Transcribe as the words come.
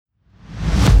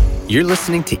You're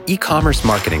listening to E-commerce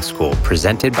Marketing School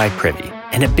presented by Privy.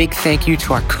 And a big thank you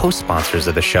to our co-sponsors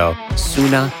of the show,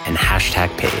 Suna and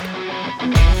 #Paid.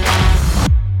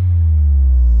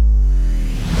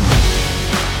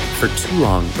 For too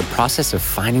long, the process of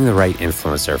finding the right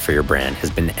influencer for your brand has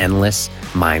been endless,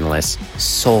 mindless,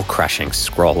 soul-crushing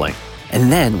scrolling.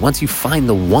 And then once you find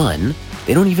the one,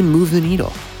 they don't even move the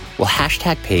needle. Well,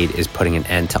 #Paid is putting an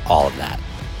end to all of that.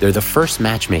 They're the first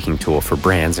matchmaking tool for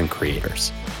brands and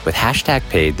creators. With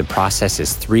 #Paid, the process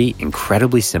is 3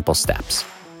 incredibly simple steps.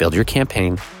 Build your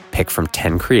campaign, pick from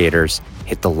 10 creators,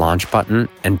 hit the launch button,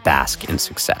 and bask in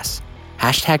success.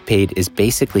 #Paid is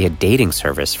basically a dating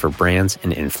service for brands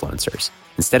and influencers.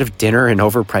 Instead of dinner and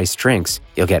overpriced drinks,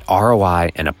 you'll get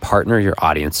ROI and a partner your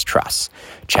audience trusts.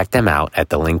 Check them out at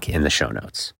the link in the show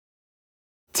notes.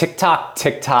 TikTok,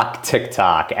 TikTok,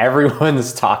 TikTok.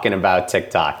 Everyone's talking about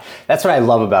TikTok. That's what I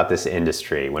love about this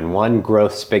industry. When one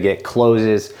growth spigot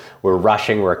closes, we're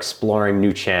rushing, we're exploring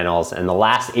new channels, and the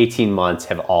last 18 months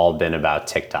have all been about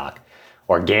TikTok.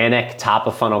 Organic, top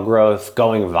of funnel growth,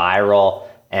 going viral,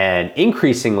 and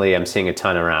increasingly I'm seeing a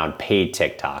ton around paid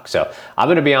TikTok. So I'm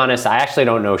gonna be honest, I actually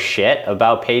don't know shit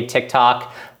about paid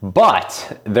TikTok,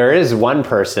 but there is one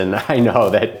person I know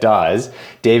that does,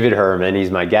 David Herman.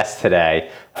 He's my guest today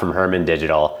from Herman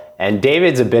Digital. And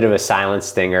David's a bit of a silent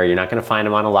stinger. You're not gonna find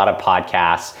him on a lot of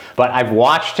podcasts, but I've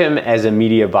watched him as a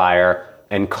media buyer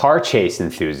and car chase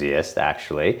enthusiast,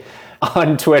 actually,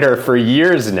 on Twitter for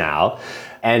years now.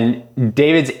 And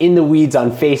David's in the weeds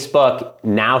on Facebook,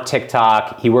 now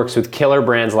TikTok. He works with killer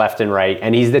brands left and right.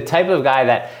 And he's the type of guy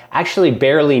that actually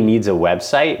barely needs a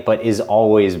website, but is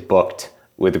always booked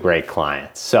with great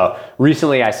clients. So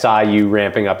recently I saw you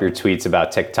ramping up your tweets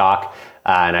about TikTok,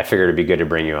 and I figured it'd be good to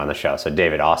bring you on the show. So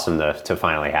David, awesome to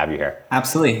finally have you here.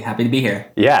 Absolutely, happy to be here.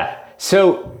 Yeah,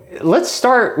 so let's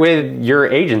start with your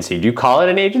agency. Do you call it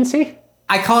an agency?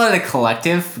 I call it a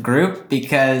collective group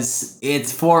because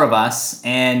it's 4 of us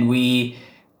and we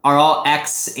are all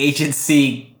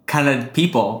ex-agency kind of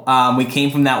people. We came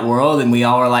from that world and we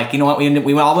all were like, you know what,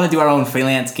 we all want to do our own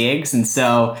freelance gigs. And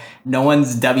so no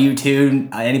one's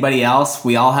W-2 anybody else.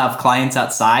 We all have clients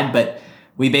outside, but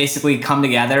we basically come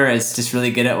together as just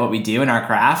really good at what we do in our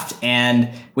craft and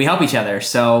we help each other.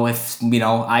 So if,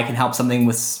 I can help something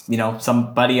with,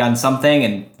 somebody on something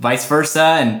and vice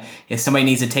versa. And if somebody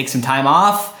needs to take some time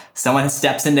off, someone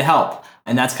steps in to help.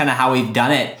 And that's kind of how we've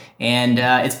done it. And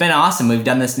it's been awesome. We've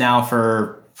done this now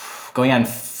for going on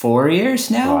 4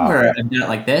 years now. Wow. Where I've done it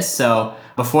like this. So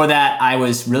before that, I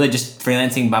was really just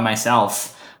freelancing by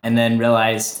myself and then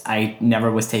realized I never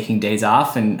was taking days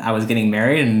off and I was getting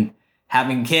married and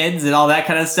having kids and all that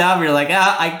kind of stuff. You're like,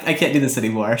 I can't do this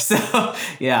anymore. So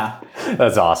yeah.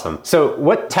 That's awesome. So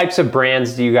what types of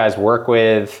brands do you guys work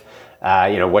with?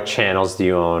 What channels do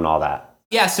you own, all that?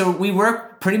 Yeah, so we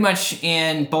work pretty much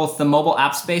in both the mobile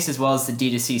app space as well as the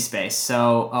D2C space.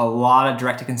 So a lot of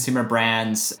direct-to-consumer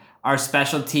brands. Our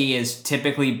specialty is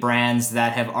typically brands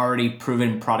that have already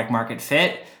proven product market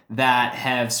fit, that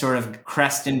have sort of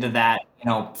crested into that,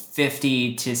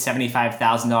 $50,000 to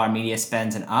 $75,000 media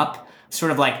spends and up.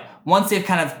 Sort of like once they've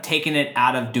kind of taken it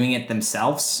out of doing it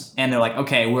themselves and they're like,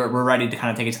 okay, we're ready to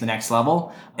kind of take it to the next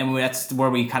level. And that's where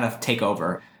we kind of take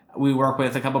over. We work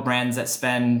with a couple brands that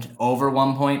spend over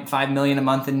 1.5 million a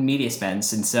month in media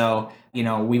spends. And so,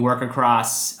 we work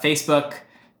across Facebook,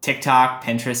 TikTok,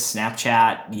 Pinterest,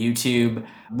 Snapchat, YouTube.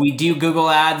 We do Google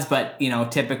ads, but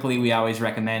typically we always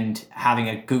recommend having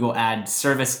a Google ad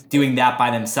service doing that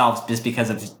by themselves just because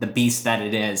of the beast that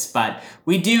it is. But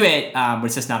we do it, but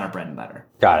it's just not our bread and butter.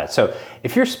 Got it. So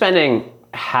if you're spending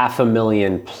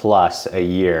 $500,000 plus a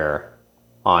year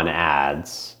on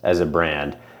ads as a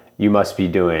brand, you must be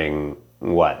doing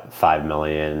what, 5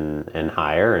 million and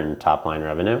higher in top line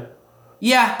revenue?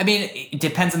 Yeah, I mean, it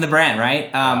depends on the brand, right?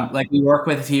 Like we work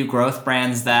with a few growth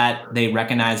brands that they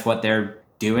recognize what they're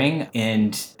doing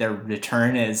and their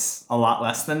return is a lot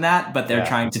less than that, but they're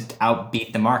trying to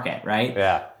outbeat the market, right?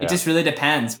 It just really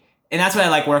depends. And that's why I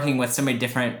like working with so many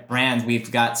different brands.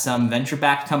 We've got some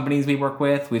venture-backed companies we work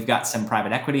with. We've got some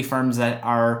private equity firms that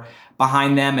are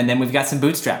behind them. And then we've got some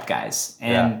bootstrap guys.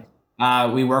 And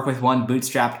we work with one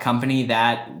bootstrapped company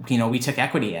that, we took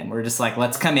equity in. We're just like,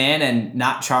 let's come in and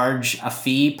not charge a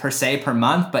fee per se per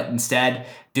month, but instead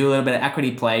do a little bit of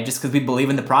equity play just because we believe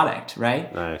in the product,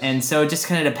 right? Nice. And so it just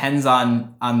kind of depends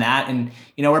on that. And,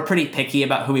 we're pretty picky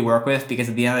about who we work with because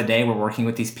at the end of the day, we're working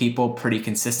with these people pretty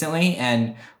consistently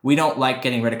and we don't like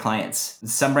getting rid of clients.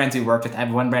 Some brands we work with, I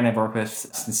have one brand I've worked with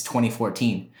since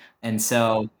 2014. And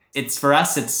so It's for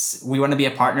us, we want to be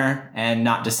a partner and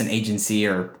not just an agency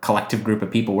or collective group of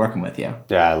people working with you.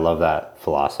 Yeah, I love that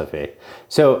philosophy.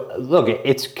 So look,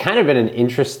 it's kind of been an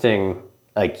interesting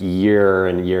year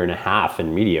and a half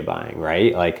in media buying,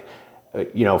 right?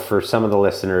 For some of the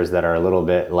listeners that are a little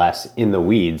bit less in the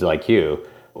weeds like you,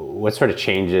 what sort of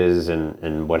changes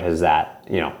and what has that,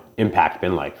 impact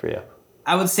been like for you?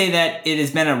 I would say that it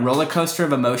has been a roller coaster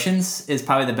of emotions is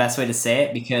probably the best way to say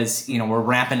it, because, we're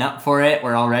ramping up for it.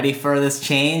 We're all ready for this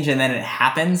change, and then it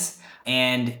happens.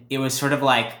 And it was sort of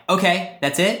like, okay,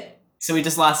 that's it. So we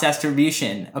just lost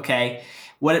distribution. Okay.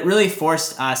 What it really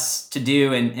forced us to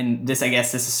do, and this, I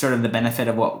guess this is sort of the benefit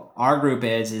of what our group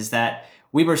is that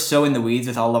we were so in the weeds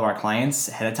with all of our clients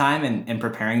ahead of time and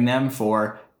preparing them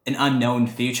for an unknown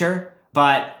future.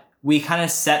 But we kind of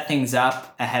set things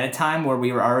up ahead of time where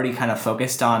we were already kind of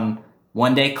focused on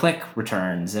one-day click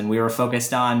returns, and we were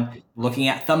focused on looking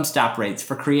at thumb stop rates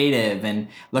for creative and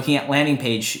looking at landing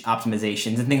page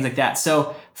optimizations and things like that.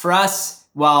 So for us,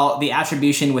 while the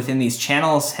attribution within these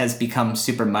channels has become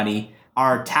super muddy,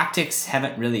 our tactics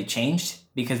haven't really changed,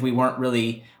 because we weren't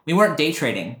day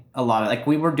trading a lot.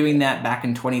 We were doing that back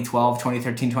in 2012,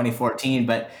 2013, 2014,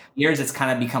 but years it's kind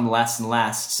of become less and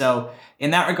less. So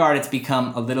in that regard, it's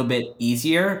become a little bit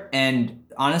easier. And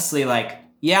honestly,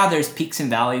 there's peaks and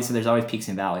valleys. So there's always peaks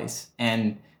and valleys.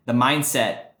 And the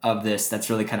mindset of this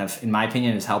that's really kind of, in my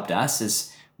opinion, has helped us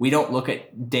is we don't look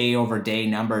at day over day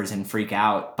numbers and freak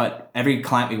out, but every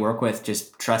client we work with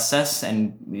just trusts us,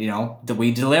 and, that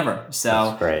we deliver.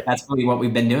 So that's really what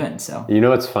we've been doing. So,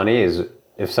 what's funny is,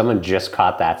 if someone just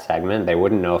caught that segment, they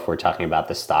wouldn't know if we're talking about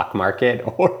the stock market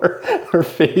or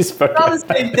Facebook. It's all the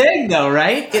same thing, though,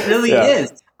 right? It really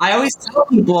is. I always tell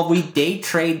people we day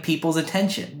trade people's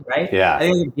attention, right? Yeah. I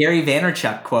think it was a Gary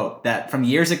Vaynerchuk quote that from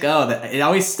years ago that it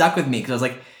always stuck with me, because I was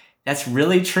like, that's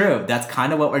really true. That's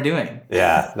kind of what we're doing.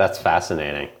 Yeah, that's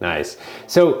fascinating. Nice.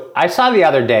 So I saw the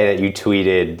other day that you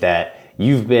tweeted that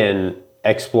you've been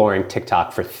exploring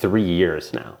TikTok for 3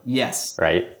 years now. Yes.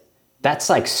 Right?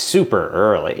 That's super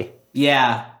early.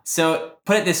 Yeah. So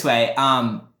put it this way.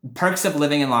 Perks of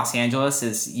living in Los Angeles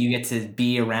is you get to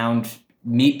be around,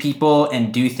 meet people,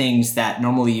 and do things that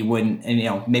normally you wouldn't.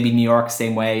 And, maybe New York,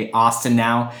 same way, Austin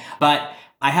now. But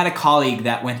I had a colleague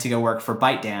that went to go work for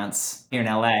ByteDance here in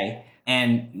LA.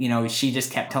 And, she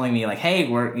just kept telling me hey,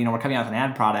 we're coming out with an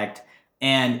ad product.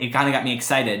 And it kind of got me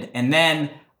excited. And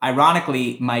then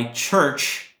ironically, my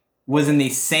church was in the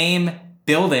same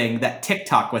building that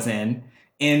TikTok was in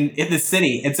the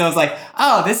city. And so I was like,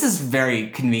 oh, this is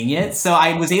very convenient. So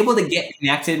I was able to get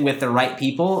connected with the right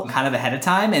people kind of ahead of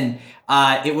time. And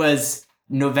it was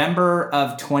November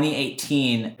of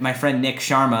 2018. My friend Nick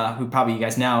Sharma, who probably you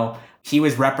guys know, he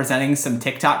was representing some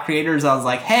TikTok creators. I was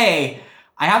like, hey,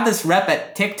 I have this rep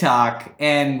at TikTok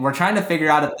and we're trying to figure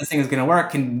out if this thing is going to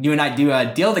work. Can you and I do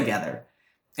a deal together?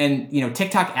 And,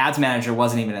 TikTok Ads Manager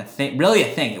wasn't even really a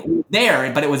thing. It was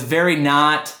there, but it was very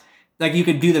not, you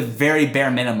could do the very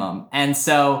bare minimum. And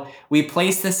so we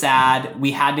placed this ad.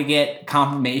 We had to get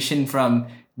confirmation from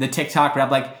the TikTok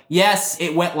rep, yes,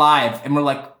 it went live. And we're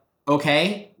like,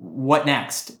 okay, what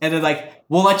next? And they're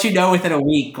we'll let you know within a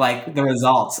week, the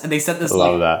results. And they sent this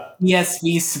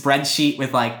CSV spreadsheet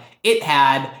with it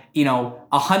had,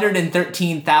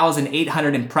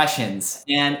 113,800 impressions,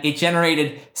 and it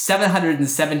generated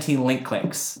 717 link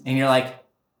clicks. And you're like,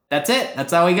 that's it.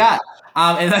 That's all we got.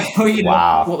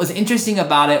 Wow. What was interesting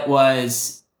about it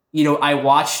was, I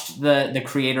watched the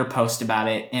creator post about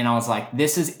it, and I was like,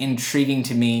 this is intriguing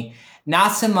to me.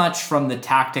 Not so much from the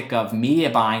tactic of media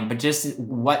buying, but just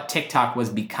what TikTok was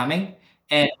becoming.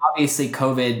 And obviously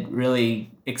COVID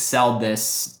really excelled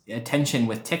this attention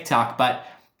with TikTok, but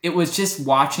it was just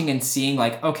watching and seeing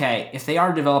okay, if they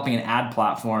are developing an ad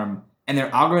platform and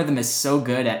their algorithm is so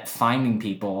good at finding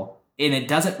people and it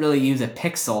doesn't really use a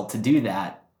pixel to do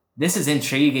that, this is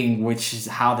intriguing, which is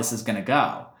how this is going to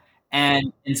go.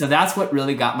 And so that's what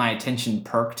really got my attention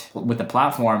perked with the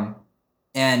platform.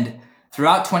 And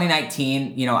throughout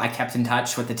 2019, I kept in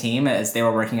touch with the team as they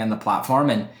were working on the platform,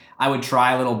 and I would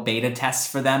try little beta tests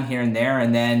for them here and there.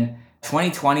 And then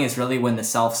 2020 is really when the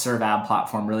self-serve ad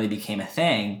platform really became a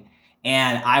thing.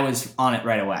 And I was on it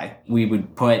right away. We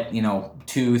would put, $2,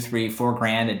 $3,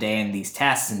 $4 a day in these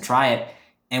tests and try it.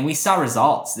 And we saw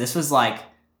results. This was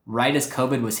right as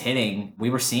COVID was hitting,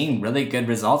 we were seeing really good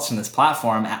results from this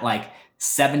platform at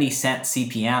 70 cent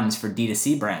CPMs for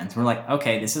D2C brands. We're like,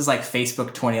 okay, this is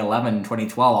Facebook 2011,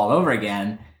 2012 all over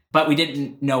again. But we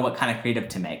didn't know what kind of creative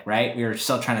to make, right? We were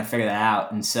still trying to figure that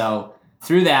out. And so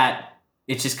through that,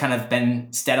 it's just kind of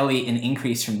been steadily an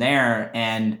increase from there.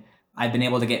 And I've been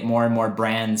able to get more and more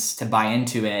brands to buy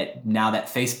into it now that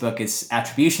Facebook's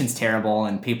attribution's terrible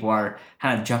and people are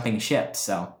kind of jumping ship.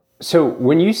 So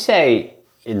when you say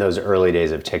in those early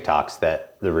days of TikToks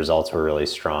that the results were really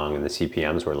strong and the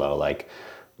CPMs were low, like,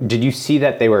 did you see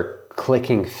that they were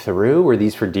clicking through? Were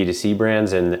these for D2C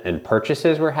brands and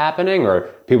purchases were happening, or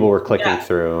people were clicking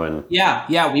through? And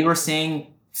yeah, we were seeing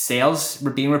sales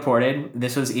were being reported.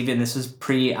 This was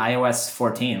pre iOS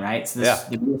 14, right? So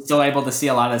we were still able to see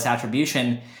a lot of this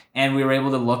attribution, and we were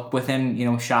able to look within,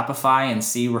 Shopify and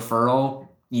see referral,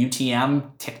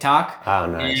 UTM, TikTok. Oh,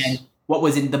 nice. And what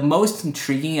was the most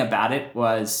intriguing about it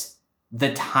was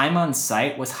the time on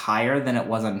site was higher than it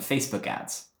was on Facebook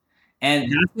ads. And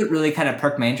that's what really kind of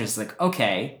perked my interest. Like,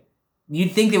 okay,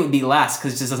 you'd think it would be less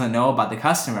because it just doesn't know about the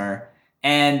customer.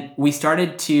 And we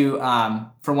started to,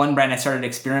 for one brand, I started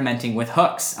experimenting with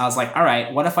hooks. I was like, all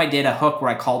right, what if I did a hook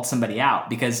where I called somebody out?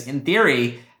 Because in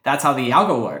theory, that's how the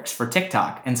algo works for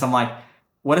TikTok. And so I'm like,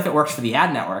 what if it works for the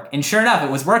ad network? And sure enough, it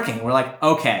was working. We're like,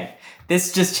 okay,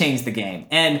 this just changed the game.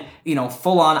 And,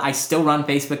 full on, I still run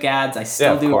Facebook ads. I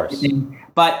still do everything.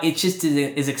 But it just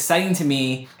is exciting to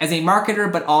me as a marketer,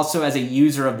 but also as a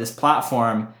user of this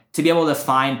platform to be able to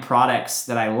find products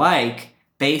that I like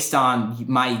based on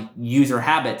my user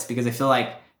habits, because I feel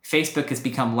like Facebook has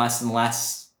become less and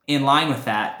less in line with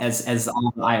that as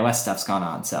all the iOS stuff's gone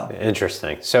on. So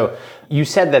interesting. So you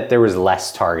said that there was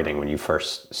less targeting when you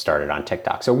first started on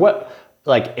TikTok. So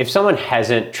if someone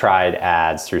hasn't tried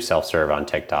ads through self-serve on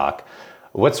TikTok,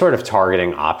 what sort of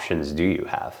targeting options do you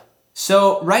have?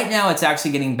 So right now it's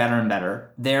actually getting better and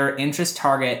better. Their interest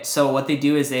target. So what they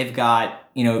do is they've got,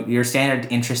 your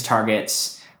standard interest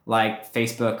targets like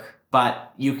Facebook,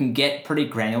 but you can get pretty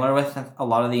granular with a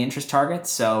lot of the interest targets.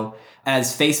 So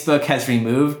as Facebook has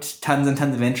removed tons and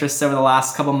tons of interests over the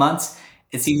last couple months,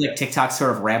 it seems like TikTok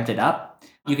sort of ramped it up.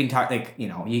 You can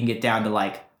you can get down to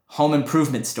like home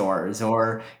improvement stores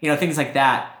or, things like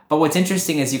that. But what's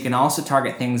interesting is you can also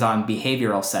target things on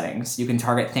behavioral settings. You can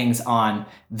target things on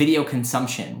video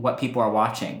consumption, what people are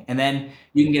watching. And then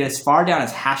you can get as far down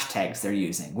as hashtags they're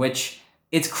using, which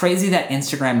it's crazy that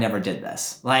Instagram never did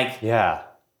this.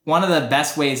 One of the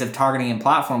best ways of targeting a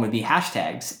platform would be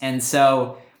hashtags. And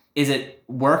so is it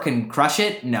work and crush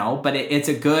it? No, but it's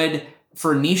a good,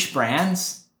 for niche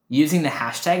brands, using the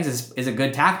hashtags is a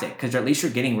good tactic because at least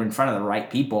you're getting in front of the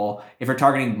right people. If you're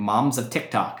targeting moms of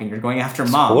TikTok and you're going after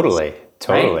moms. Totally.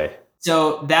 Right?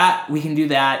 So that we can do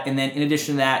that. And then in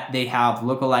addition to that, they have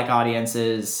lookalike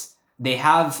audiences. They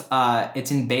have, it's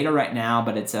in beta right now,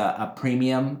 but it's a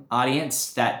premium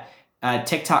audience that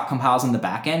TikTok compiles in the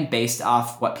back end based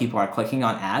off what people are clicking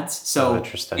on ads. So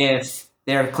if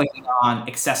they're clicking on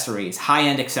accessories,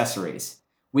 high-end accessories,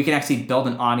 we can actually build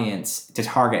an audience to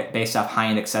target based off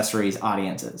high-end accessories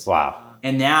audiences. Wow.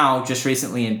 And now, just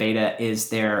recently in beta, is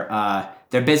their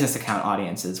business account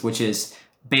audiences, which is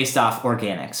based off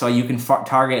organic. So you can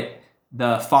target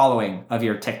the following of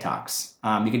your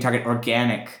TikToks. You can target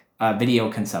organic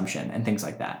video consumption and things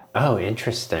like that. Oh,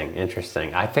 interesting.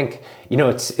 I think,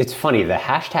 it's funny, the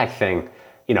hashtag thing,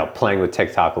 playing with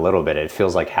TikTok a little bit, it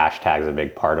feels like hashtags a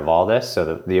big part of all this.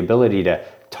 So the ability to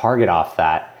target off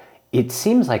that, it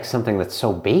seems like something that's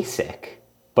so basic,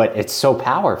 but it's so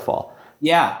powerful.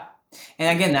 Yeah.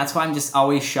 And again, that's why I'm just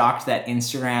always shocked that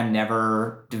Instagram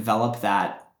never developed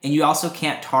that. And you also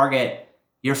can't target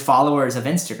your followers of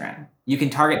Instagram. You can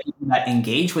target people that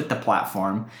engage with the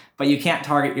platform, but you can't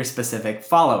target your specific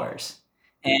followers.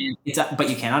 And but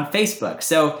you can on Facebook.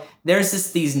 So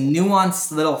there's these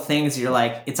nuanced little things you're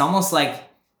like, it's almost like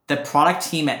the product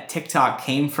team at TikTok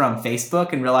came from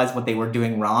Facebook and realized what they were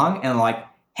doing wrong. And like,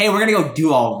 hey, we're going to go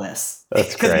do all of this.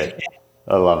 That's great.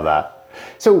 I love that.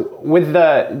 So with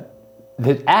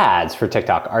the ads for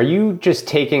TikTok, are you just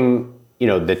taking,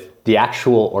 the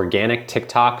actual organic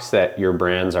TikToks that your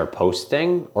brands are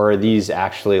posting, or are these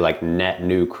actually like net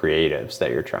new creatives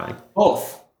that you're trying?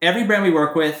 Both. Every brand we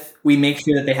work with, we make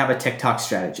sure that they have a TikTok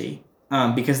strategy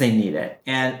because they need it.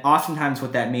 And oftentimes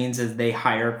what that means is they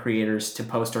hire creators to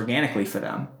post organically for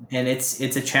them. And it's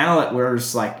a channel that where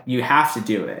it's like, you have to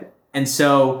do it. And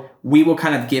so we will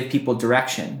kind of give people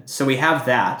direction. So we have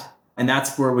that. And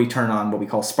that's where we turn on what we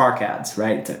call Spark ads,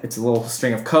 right? It's a little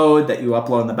string of code that you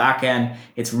upload in the back end.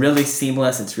 It's really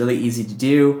seamless. It's really easy to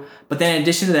do. But then in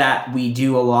addition to that, we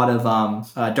do a lot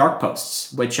of dark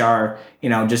posts, which are,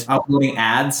 just uploading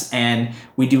ads. And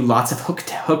we do lots of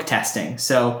hook testing.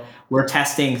 So we're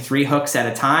testing 3 hooks at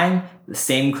a time, the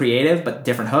same creative, but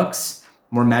different hooks.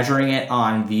 We're measuring it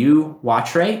on view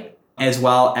watch rate, as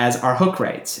well as our hook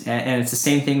rates. And it's the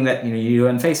same thing that you do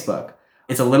on Facebook.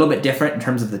 It's a little bit different in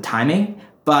terms of the timing,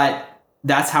 but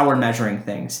that's how we're measuring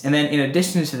things. And then in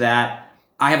addition to that,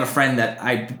 I have a friend that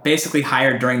I basically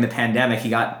hired during the pandemic. He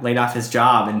got laid off his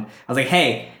job, and I was like,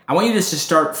 hey, I want you just to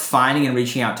start finding and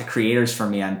reaching out to creators for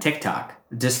me on TikTok,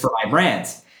 just for my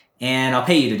brands, and I'll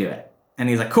pay you to do it. And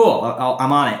he's like, cool,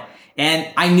 I'm on it.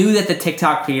 And I knew that the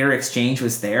TikTok Creator Exchange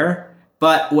was there,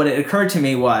 but what it occurred to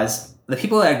me was the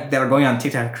people that are going on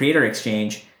TikTok Creator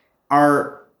Exchange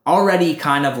are already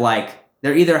kind of like,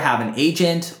 they're either have an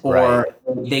agent or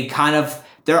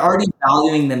they're already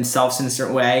valuing themselves in a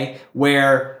certain way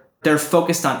where they're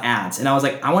focused on ads. And I was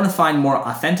like, I want to find more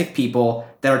authentic people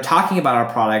that are talking about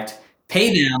our product,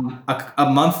 pay them a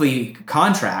monthly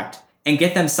contract and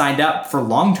get them signed up for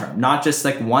long-term, not just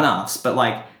like one-offs, but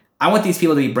like, I want these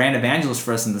people to be brand evangelists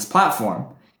for us in this platform.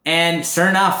 And sure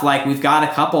enough, like we've got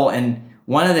a couple, and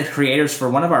one of the creators for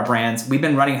one of our brands, we've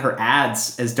been running her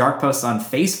ads as dark posts on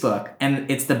Facebook, and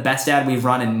it's the best ad we've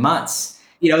run in months.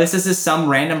 This is just some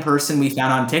random person we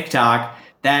found on TikTok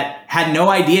that had no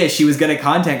idea she was good at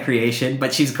content creation,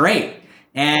 but she's great.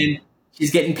 And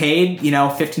she's getting paid,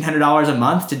 $1,500 a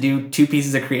month to do 2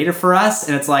 pieces of creative for us.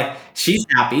 And it's like, she's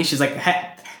happy. She's like, hey,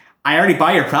 I already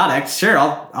buy your product. Sure,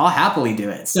 I'll happily do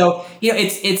it. So,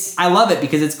 I love it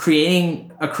because it's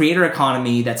creating a creator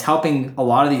economy that's helping a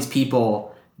lot of these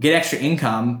people get extra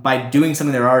income by doing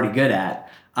something they're already good at.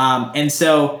 And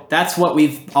so that's what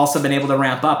we've also been able to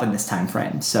ramp up in this time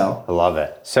frame. So I love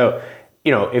it. So,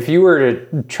 if you were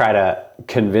to try to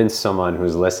convince someone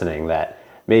who's listening that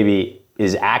maybe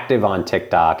is active on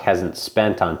TikTok, hasn't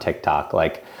spent on TikTok,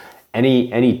 like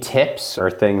any tips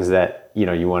or things that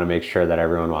you want to make sure that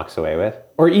everyone walks away with,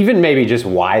 or even maybe just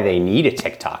why they need a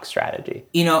TikTok strategy?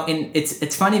 And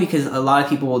it's funny because a lot of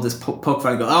people will just poke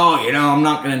fun and go, oh, I'm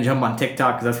not going to jump on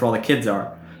TikTok because that's where all the kids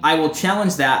are. I will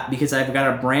challenge that because I've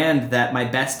got a brand that my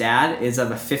best ad is of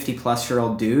a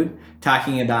 50-plus-year-old dude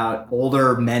talking about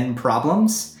older men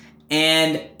problems,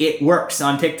 and it works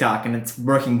on TikTok and it's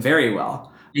working very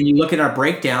well. And you look at our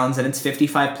breakdowns and it's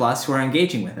 55 plus who are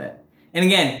engaging with it. And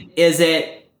again, is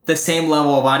it the same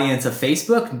level of audience of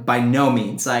Facebook? By no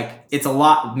means. Like it's a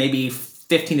lot, maybe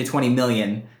 15 to 20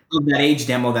 million of that age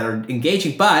demo that are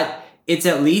engaging, but it's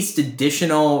at least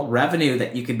additional revenue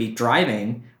that you could be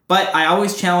driving. But I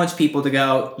always challenge people to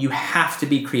go, you have to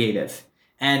be creative.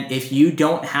 And if you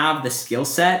don't have the skill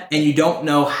set and you don't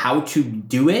know how to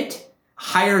do it,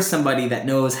 hire somebody that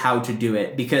knows how to do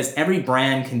it, because every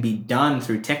brand can be done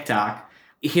through TikTok.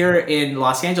 Here in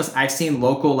Los Angeles, I've seen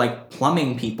local like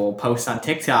plumbing people post on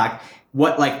TikTok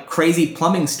what like crazy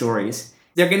plumbing stories.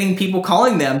 They're getting people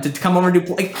calling them to come over and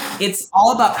do, like, it's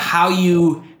all about how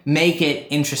you make it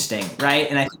interesting, right?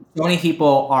 And I think so many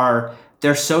people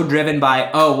they're so driven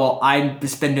by, oh, well, I've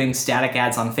just been doing static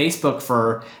ads on Facebook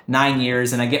for 9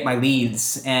 years and I get my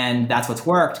leads and that's what's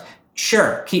worked.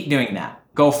 Sure, keep doing that.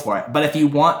 Go for it. But if you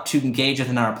want to engage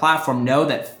within our platform, know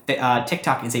that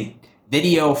TikTok is a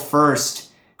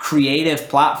video-first creative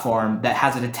platform that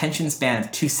has an attention span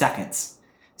of 2 seconds.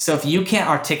 So if you can't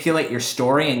articulate your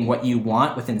story and what you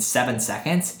want within 7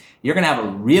 seconds, you're going to have a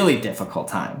really difficult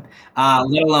time,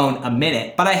 let alone a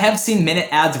minute. But I have seen minute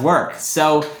ads work.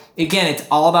 So again, it's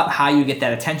all about how you get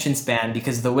that attention span,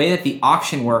 because the way that the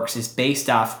auction works is based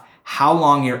off how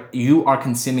long you are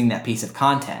consuming that piece of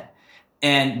content.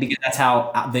 And because that's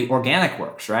how the organic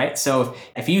works, right? So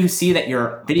if you see that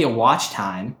your video watch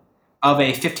time of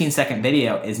a 15-second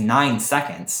video is 9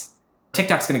 seconds,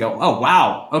 TikTok's going to go, oh,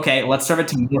 wow, okay, let's serve it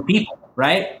to more people,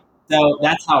 right? So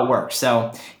that's how it works.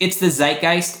 So it's the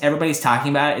zeitgeist. Everybody's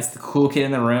talking about it. It's the cool kid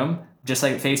in the room, just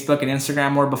like Facebook and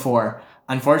Instagram were before.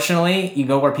 Unfortunately, you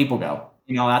go where people go.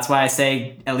 That's why I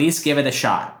say at least give it a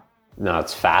shot. No,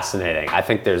 it's fascinating. I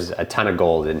think there's a ton of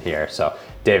gold in here. So,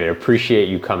 David, appreciate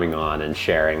you coming on and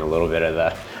sharing a little bit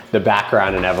of the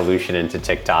background and evolution into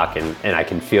TikTok, and I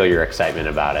can feel your excitement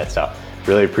about it. So,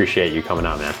 really appreciate you coming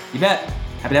on, man. You bet.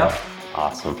 Happy to help.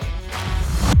 Awesome.